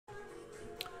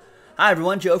Hi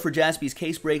everyone, Joe for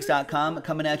JaspysCaseBreaks.com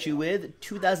coming at you with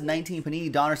 2019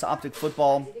 Panini Donruss Optic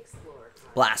Football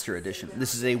Blaster Edition.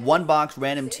 This is a one-box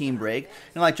random team break.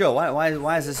 And you're like, Joe,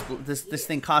 why is this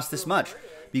thing cost this much?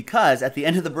 Because at the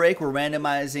end of the break, we're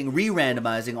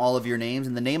re-randomizing all of your names,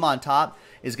 and the name on top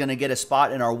is going to get a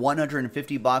spot in our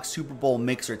 150-box Super Bowl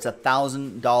mixer. It's a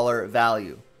 $1,000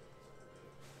 value.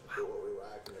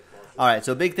 All right,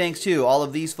 so big thanks to all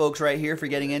of these folks right here for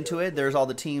getting into it. There's all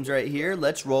the teams right here.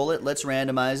 Let's roll it. Let's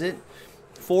randomize it.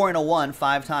 4 and a 1,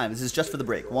 5 times. This is just for the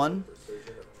break. 1,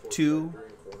 2,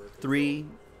 3,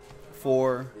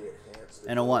 4,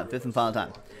 and a 1. Fifth and final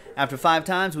time. After 5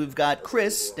 times, we've got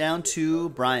Chris down to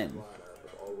Brian.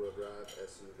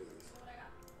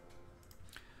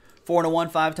 4 and a 1,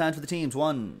 5 times for the teams.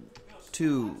 1,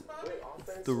 2,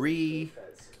 3,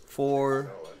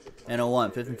 4, and a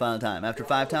 1. Fifth and final time. After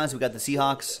 5 times, we've got the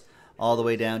Seahawks all the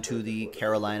way down to the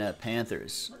Carolina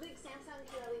Panthers.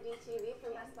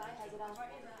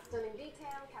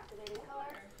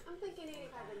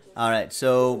 All right,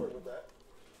 so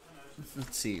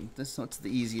let's see. What's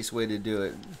the easiest way to do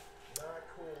it?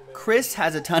 Chris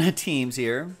has a ton of teams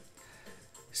here.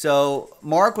 So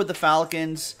Mark with the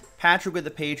Falcons, Patrick with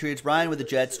the Patriots, Brian with the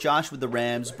Jets, Josh with the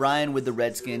Rams, Brian with the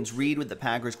Redskins, Reed with the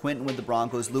Packers, Quentin with the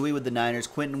Broncos, Louis with the Niners,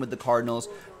 Quentin with the Cardinals,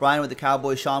 Brian with the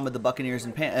Cowboys, Sean with the Buccaneers,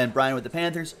 and Brian with the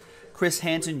Panthers. Chris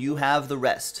Hansen, you have the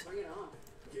rest.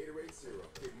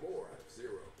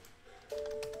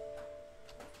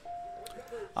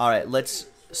 All right, let's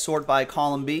sort by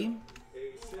column B.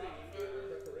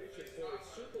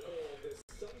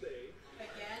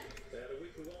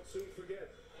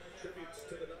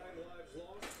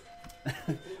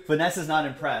 Vanessa's not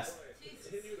impressed.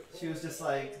 She was just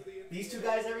like, these two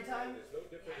guys every time?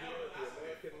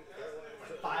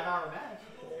 5-hour match.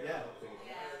 Yeah.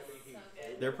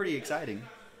 They're pretty exciting.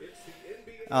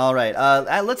 All right.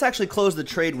 Let's actually close the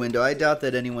trade window. I doubt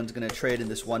that anyone's going to trade in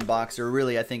this one box. Or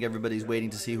really, I think everybody's waiting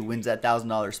to see who wins that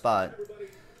 $1,000 spot.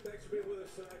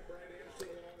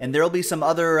 And there'll be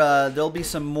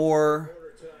some more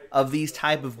of these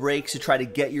type of breaks to try to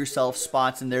get yourself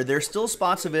spots in there. There's still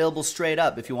spots available straight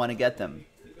up if you want to get them.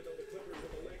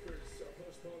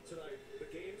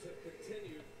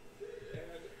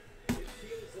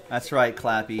 That's right,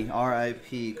 Clappy.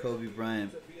 R.I.P. Kobe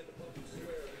Bryant.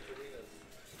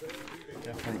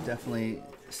 Definitely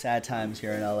sad times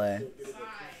here in LA.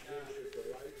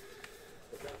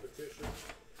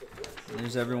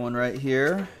 There's everyone right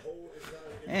here.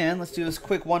 And let's do this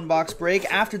quick one-box break.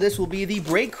 After this will be the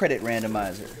break credit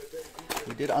randomizer.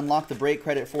 We did unlock the break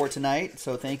credit for tonight,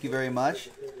 so thank you very much.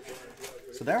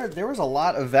 So there was a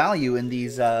lot of value in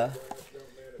these in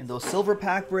those silver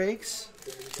pack breaks,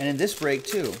 and in this break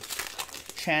too.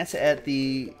 Chance at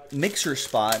the mixer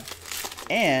spot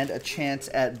and a chance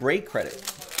at break credit.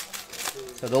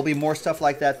 So there'll be more stuff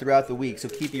like that throughout the week. So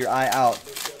keep your eye out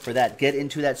for that. Get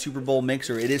into that Super Bowl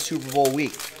mixer. It is Super Bowl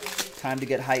week. Time to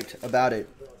get hyped about it.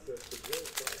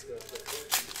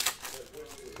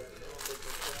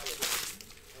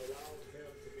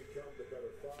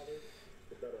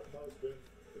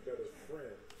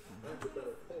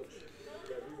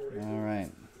 All right.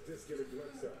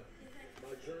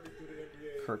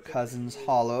 Kirk Cousins,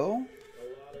 hollow.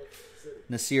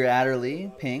 Nasir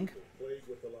Adderley, pink.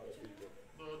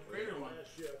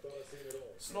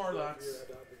 Snorlax.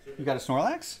 You got a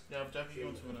Snorlax? Yeah, I've definitely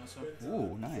going to Vanessa.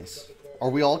 Ooh, nice. Are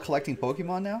we all collecting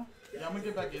Pokemon now? Yeah, I'm going to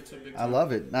get back into it big I time.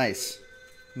 love it. Nice.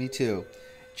 Me too.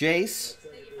 Jace,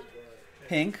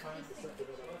 pink.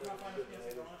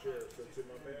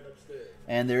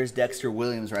 And there's Dexter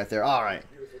Williams right there. All right.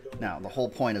 Now, the whole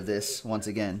point of this, once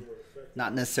again,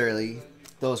 not necessarily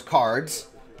those cards.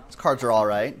 Those cards are all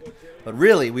right. But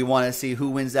really, we want to see who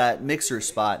wins that mixer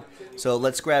spot. So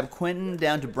let's grab Quentin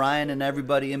down to Brian and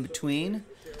everybody in between.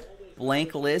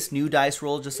 Blank list, new dice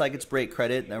roll, just like it's break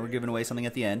credit. Now we're giving away something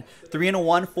at the end. 3 and a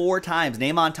 1, 4 times.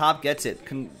 Name on top gets it.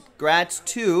 Congrats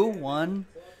to 1,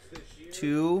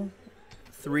 2,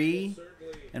 3,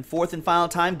 and fourth and final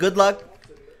time. Good luck.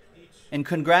 And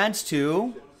congrats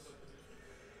to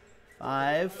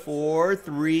 5, 4,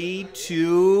 3,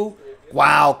 2.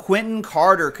 Wow, Quentin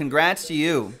Carter. Congrats to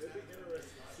you.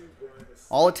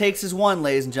 All it takes is one,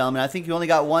 ladies and gentlemen. I think you only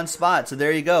got one spot, so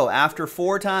there you go. After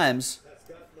 4 times,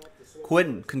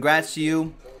 Quentin, congrats to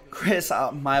you. Chris,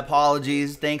 my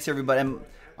apologies. Thanks, everybody. And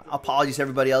apologies to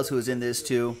everybody else who was in this,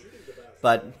 too.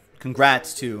 But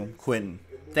congrats to Quentin.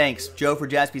 Thanks. Joe for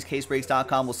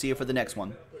JaspysCaseBreaks.com. We'll see you for the next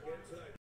one.